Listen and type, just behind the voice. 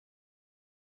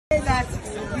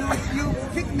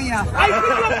me up.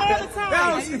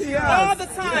 I pick you up all the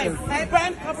time. All the time. I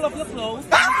brand a couple of your clothes.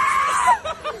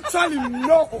 Charlie,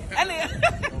 no.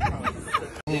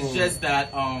 It's just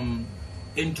that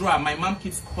Indra, my mom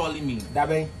keeps calling me.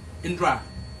 Dabe. Indra.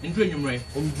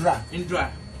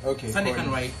 Okay. Sunday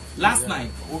can write. Last night.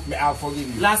 I'll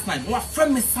forgive you. Last night. What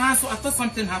friend me so I thought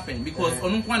something happened because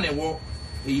on one day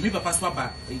you make papa swap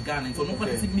back a gun and so no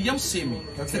one me young shame me.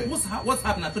 What's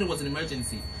happened? I thought it was an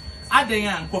emergency. I the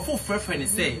young for friend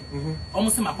say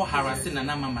almost Mcbrown harassɛd and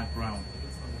Mcbrown.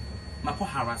 Mcbrown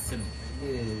harassɛd.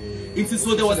 It is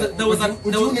so there was a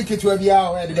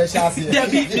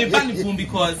they banned him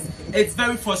because it's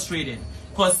very frustrating.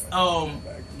 Because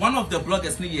one of the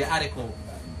bloggers in the article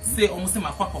say almost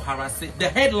Mcbrown harassɛd. The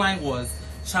headline was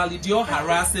Charlie Dior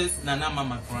harasses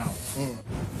Mcbrown.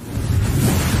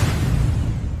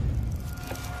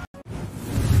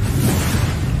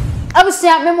 I was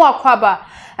saying, I'm more kwaba.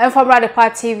 And from Radical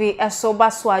TV, and so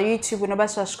baswa YouTube, no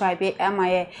best subscribe.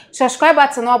 Subscribe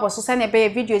button no, but so send a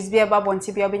videos be about on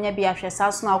TV or be a share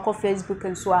house now call Facebook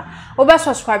and so on. Over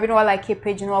subscribe no like a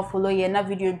page no follow ye na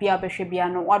video be a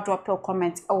beshebiano or drop your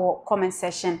comment or comment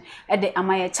section at the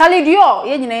Amaye. Charlie Dior,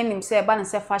 ye name say ban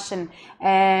say fashion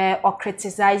or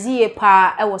criticize ye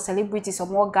pa I was celebrities or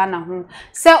more Ghana home.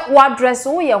 Say what dress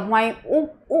oh ye wine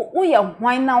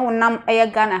why now nam a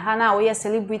Ghana hana or ye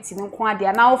celebrity no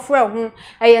quadia now for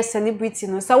a celebrity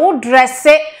no so what dress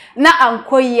it na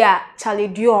ankoya Charlie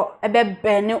Dior ebe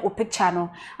bene o picture no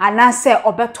anase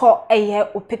obeto eye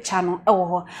o picture no ewo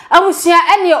ho amusia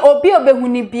ene obi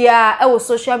obehuni bia ewo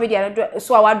social media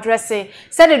so our dress say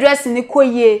the dress ni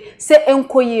koye se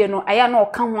enkoye no aya na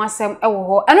oka ho asem ewo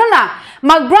ho eno na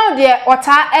Mcbrown de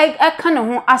ota eka ne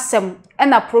ho asem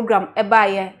na program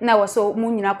ebaye na wo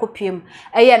mu nyina kopiem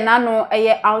eye nano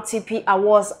eye RTP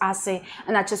awards ase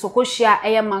na chesokohia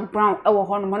eye Mcbrown ewo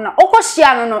ho no na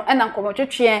okohia no no na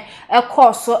nkomotwetwe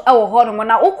course ewo ho no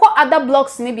na ukọ other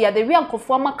blogs ni bia the real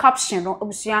conforma caption no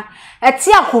abusua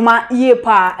eti akoma ye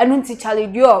pa enu nti Charlie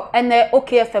Dior ene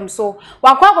OKFM so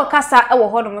wakwa kasa ewo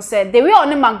ho no se the real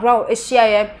ne Mcbrown ehia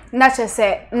ye na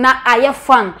chese na aye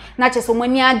fan na chese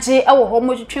omani age ewo ho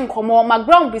mo twetwe nkomo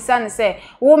Mcbrown bisa ne se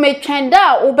wo metwen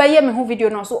da obeye me ho video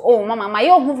no so oh mama my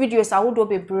ho videos ahodo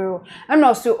bebre and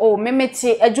also oh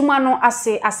memeti adwuma no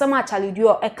ase asema Charlie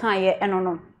Dior eka ye eno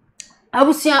no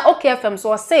abusia OKFM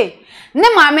so say ne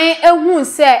maame ehun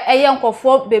se eye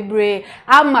nkofo bebre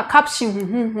ama caption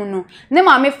hu no ne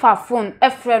maame fa phone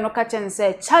efre no ka chen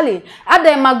se Charlie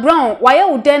adan Mcbrown waye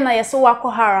uden na yeso wako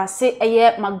harasse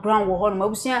eye Mcbrown wo ho no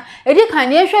abusia edi kan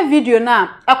ne hwe video na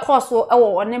ekoso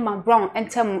ewo ne Mcbrown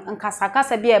entem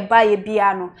nkasakasa bia baye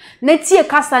bia no na tie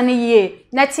kasa ne ye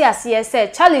na tie ase se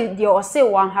Charlie de o se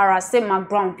wan harasse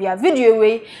Mcbrown bia video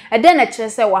we eden na kire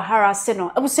se wa harasse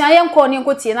no abusia ye nko ne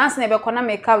nkotie na ase na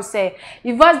make out say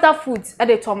you vast that food at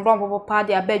the Mcbrown bobo pa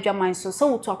dia bedwa man so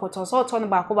to akoto so to no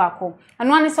baako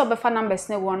anu ani so be fa numbers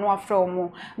ne wo no afre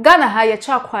omo Ghana ha ye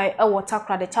cha kwai e water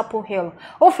cra the Chapel Hill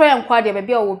o frɛ nkwa dia be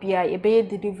bia wo bia ye be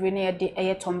delivery ne ye de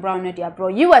Mcbrown ne dia bro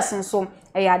US nso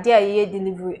ade ye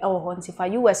delivery e wo ho ntifa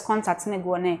US contact ne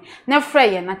go ne na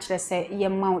frɛ ye na kyerɛ se ye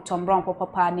ma Mcbrown popo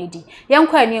pa ne di ye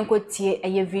nkwa ne nkotie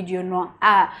eye video no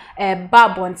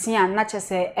babontin an na kyerɛ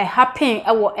se happen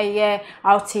e wo eye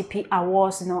RTP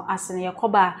awards no asene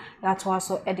yakoba that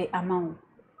so at the amount.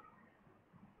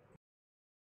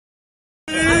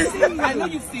 I know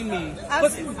you've seen me. I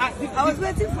was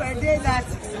waiting for a day that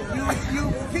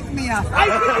you pick me up. I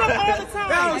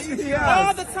pick you up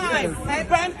all the time. All the time. I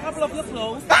brand a couple of your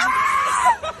clothes.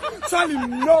 Charlie,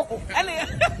 no.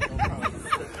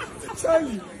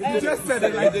 Charlie, you just said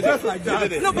it just like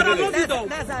that. No, but I love you though.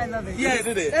 That's how I love it. Yes,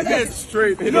 you did it. Get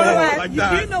straight. You know why? Like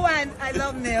that. You know why I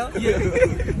love Neil?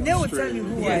 Neil will tell you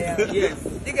who I am. Yes.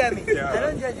 You get me? Yeah. I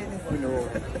don't judge anyone.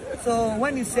 So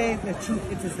when you say the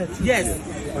truth, it is the truth. Yes.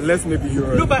 Unless maybe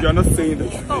you're not saying the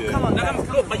truth. Oh, come on.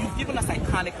 No, but you've given us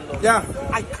iconic looks. Yeah.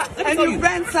 And you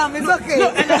brand some, it's okay. No,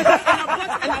 and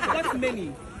I've got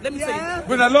many. Let me say it.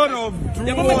 With a lot of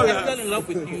the moment I fell in love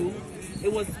with you,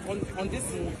 it was on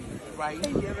this movie. Right?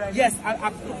 Yes,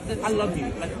 I love you.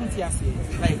 Like,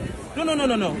 like, no.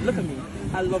 Look at me.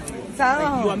 I love you.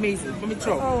 Like, you're amazing. Let me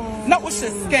try. Not what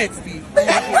she's scared to be.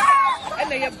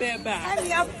 And then you're bare back. And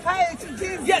you're fire to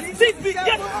give. Yes, big.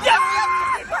 Yes.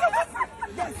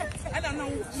 And I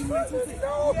know.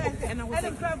 And I was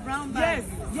like, brown bag.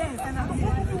 Yes. And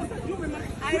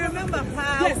I remember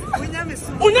how. Yes.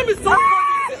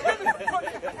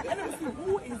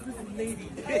 Who is this lady?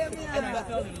 And I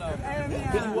fell in love.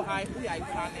 Because you are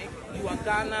iconic. You are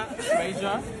Ghana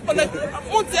treasure. But like,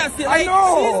 I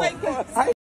know. She's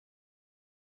like.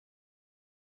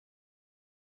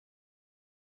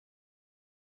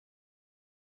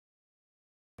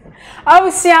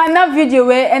 Obviously, na video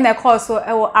we and the course so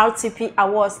RTP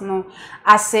Awards no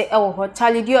ase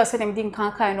Charlie Dior said them didn't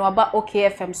can no about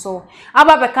OKFM so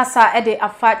aba bekasa e de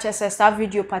afa chese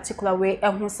video particular way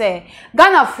who say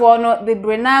Ghana for no the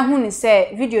brena hu ni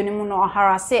say video ni mu no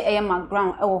harassed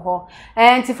Mcbrown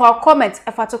and for comment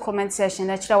to comment section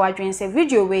na kira wadwen say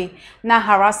video way na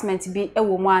harassment bi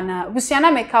mu ana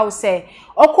busuana meka wo say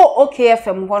oko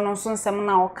OKFM ho no so nsem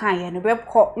na okan ye no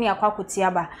bebko ni akwakuti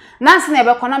aba nanse na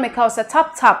ebeko na meka wo say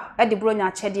tap e de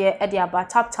bronya chede e de aba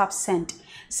tap send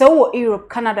so Europe,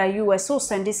 Canada, US, so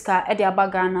send this car at the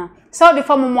Abagana. So the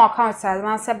form more accounts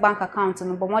and bank account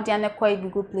and but more than a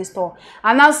Google Play Store.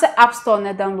 And now say App Store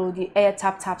and download the air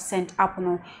tap send app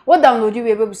no. What download you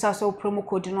will be so promo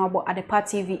code no about at the Part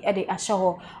TV at the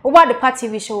Ashaho. Over the Part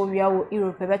TV show we are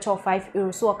Europe virtual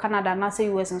 €5, so Canada and say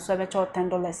US and so virtual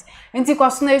 $10. Inti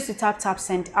cost no to tap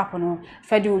send app no.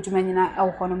 Federal Jumenina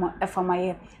El Honomo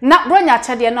FMA. Na bronya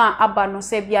chade no aba no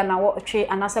say bia na wo twe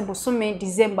anase bosume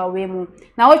December we mu.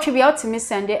 Na what you be out to me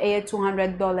send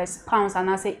 $200, pounds and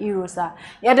I say euros.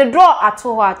 Ya the draw at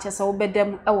all chesa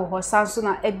obedem ewo ho sanso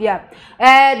na ebia.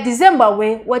 December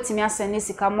we what me send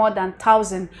sika more than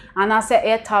 1,000 and I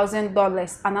say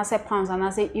 $8,000 and I say pounds and I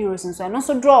say euros and so no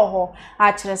so draw ho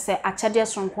actually say achade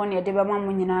sonko na de be ma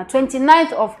mu nyina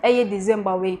 29th of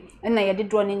December we na ye de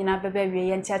draw ni nyina bebe we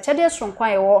ye nti achade sonko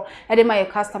ye wo e de ma ye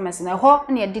customers na ho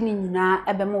na ye de ni nyina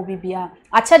ebe ma obibia.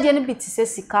 Achade no biti se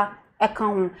sika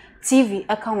account TV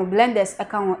account blenders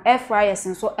account air fryers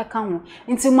and so account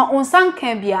into my own san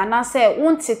can be and I say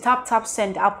won't tap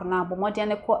send app now but more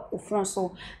than a phone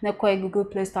so na Google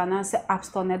Play Store and I say App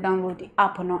Store na download the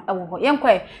app no ewo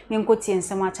yenkwe nenko tie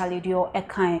nsema Charlie Dior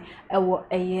ekan ewo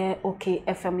eye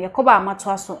OKFM yakoba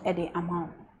amato aso e de amount.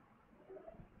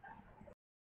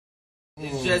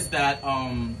 It's just that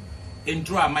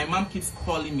Indra, my mom keeps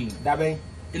calling me. Dabe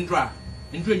Indra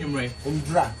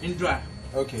Indra.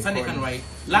 Okay. Sunday can write.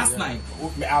 Last night.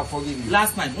 I'll forgive you.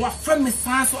 Last night. What friend me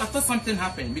so I thought something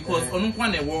happened because on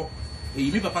one day you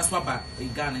meet Papa Swaba a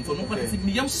gun and so no one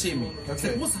me young shame.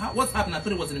 What's happened? I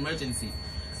thought it was an emergency.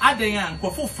 I the young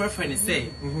for friend say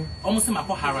almost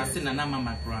Mcbrown harassing and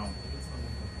Mcbrown.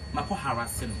 Mcbrown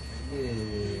harassing.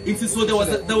 So there was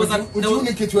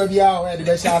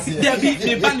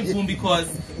they banned him because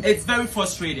it's very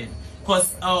frustrating.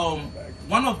 Because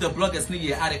one of the bloggers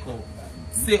need an article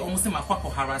say almost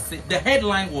Mcbrown harassed. The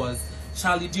headline was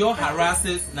Charlie Dior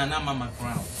harasses Nana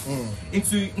Mcbrown.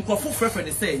 Into Nkofu Frefre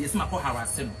they say yes Mcbrown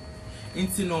harassing.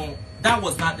 Into no, that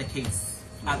was not the case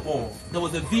at all. There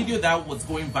was a video that was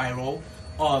going viral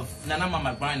of Nana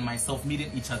Mcbrown and myself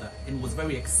meeting each other, and it was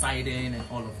very exciting and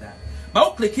all of that. But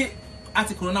I'll click it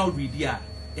article now read here.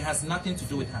 It has nothing to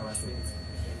do with harassment.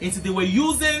 Into they were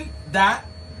using that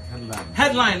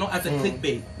headline not as a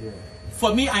clickbait. Yeah.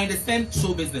 For me, I understand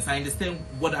show business. I understand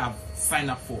what I've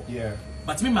signed up for. Yeah.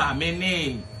 But me, my men,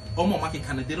 they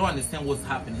don't understand what's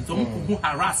happening. So who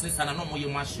harass this and I know more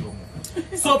you show.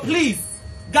 So please,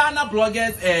 Ghana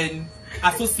bloggers and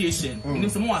association. You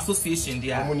need some more association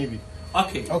there.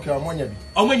 Okay. Okay, I'm one of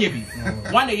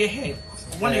your head.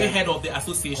 One of your head of the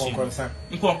association.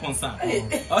 In concern.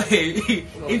 Okay.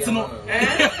 It's no.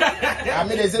 I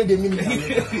mean, they say they mean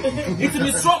It's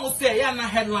me strong will say yeah na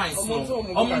headlines.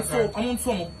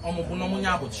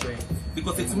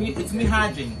 Because it's me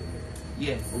hiding.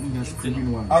 Yes.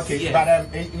 Okay, yeah.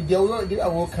 But they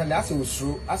will can as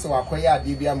true as we acquire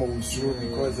DBM was true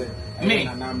because me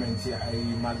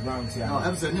Mcbrown here. No,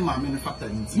 I'm saying my main factor.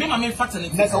 Me my main factor.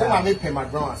 That's all I pay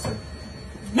Mcbrown said.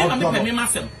 Me my pay me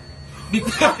myself.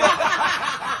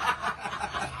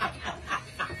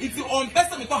 If you on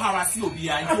person me harass you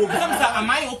behind, am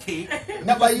I okay?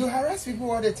 No, but you harass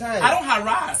people all the time. I don't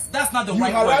harass. That's not the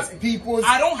right word. You harass people.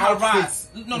 I don't harass.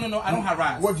 No, I don't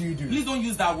harass. What do you do? Please don't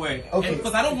use that word. Okay.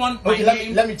 Because I don't want my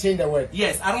name. Let me change the word.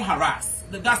 Yes, I don't harass.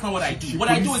 That's not what I do. What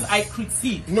I do is I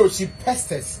critique. No, she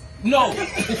pesters. No.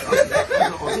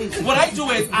 What I do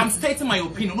is I'm stating my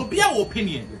opinion. No, be our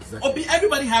opinion. Exactly.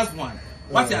 Everybody has one.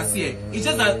 What I say, it's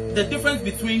just that the difference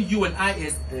between you and I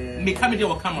is me coming there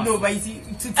or come. No, but you see,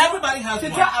 everybody has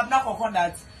one. I've not forgotten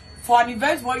that for an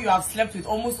event where you have slept with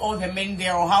almost all the men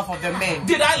there or half of the men.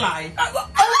 Did I lie?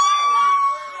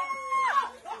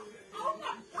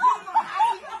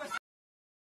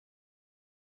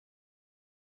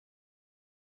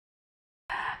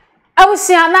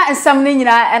 Awusia na ensam ne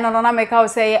nyina eno no na meka wo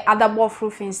say adabo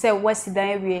roofing say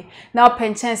wasidan awie na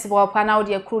penchance bo pa na wo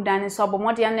de akru dan so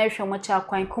obomode na ehwe mo cha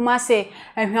kwan kuma say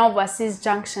ehwe overseas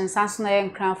junction sanso na ye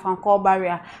nkran fan call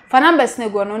barrier fa numbers na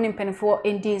go no ni mpenfo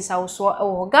endin sa wo so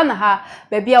ewo Ghana ha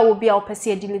ba bia wo bia wo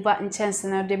pese deliver chance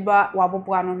na de ba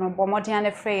wabobo ano no bomode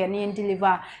na frɛ ye ne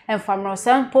deliver enfamro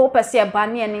sample pese ba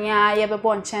ne ne ya ye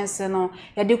bebo chance no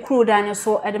ye de kru dan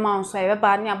so e de ma so ye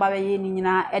ba ne aba ye ni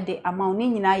nyina e de ama ni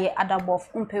nyina ye adabof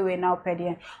umpewe na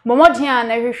opedien momodi an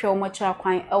na hwehwe o mochira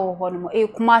kwan ewo ho no mo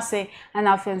kumase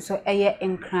na afenso eye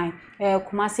enkran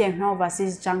kumase ehwe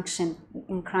overseas junction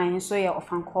enkran so ye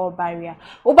ofan call barrier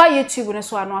oba YouTube no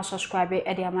so anu subscribe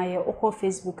e de amaye okọ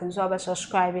Facebook nso aba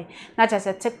subscribe na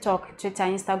just TikTok Twitter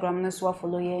Instagram no so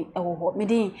follow ye ewo ho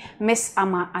medi Miss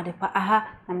Ama Adepa aha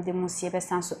nam de musie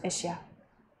besanso ehia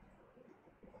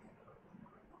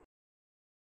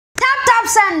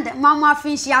send mama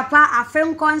fish yapa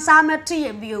afem konsa meto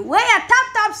ye bio we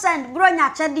tap send bro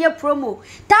nya chede promo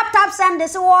tap send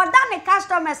this order the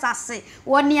customers ase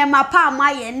woni e mapa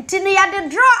amaye ntini ya de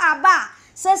draw aba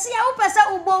sesi ya upese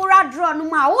ubowra draw no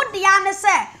ma wo dia ne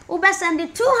se ube send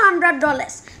 $200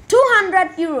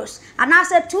 €200 and I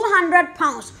said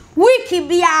 £200 wiki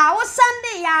bia wo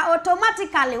send ya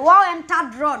automatically wo enter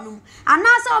draw no and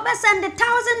I said ube send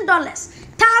 $1,000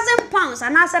 £1,000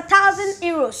 and I said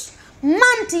 €1,000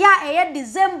 month ya eye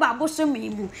December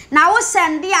bosomimu na wo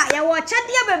send ya ye wo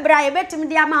chede bebra ye betim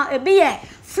dia ma ebi ye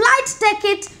flight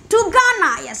ticket to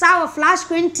Ghana yes our flash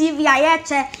screen TV ya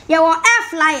che ye wo air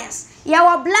flyers ye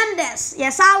wo blenders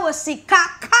yes our sika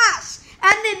cash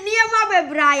and niema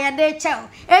bebra ye de che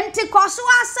enti koso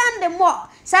send more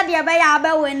said ye be ya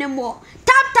be win more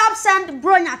tap send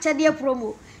bro nya chede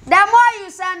promo the more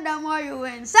you send the more you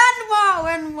win send more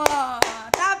win more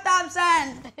tap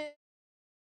send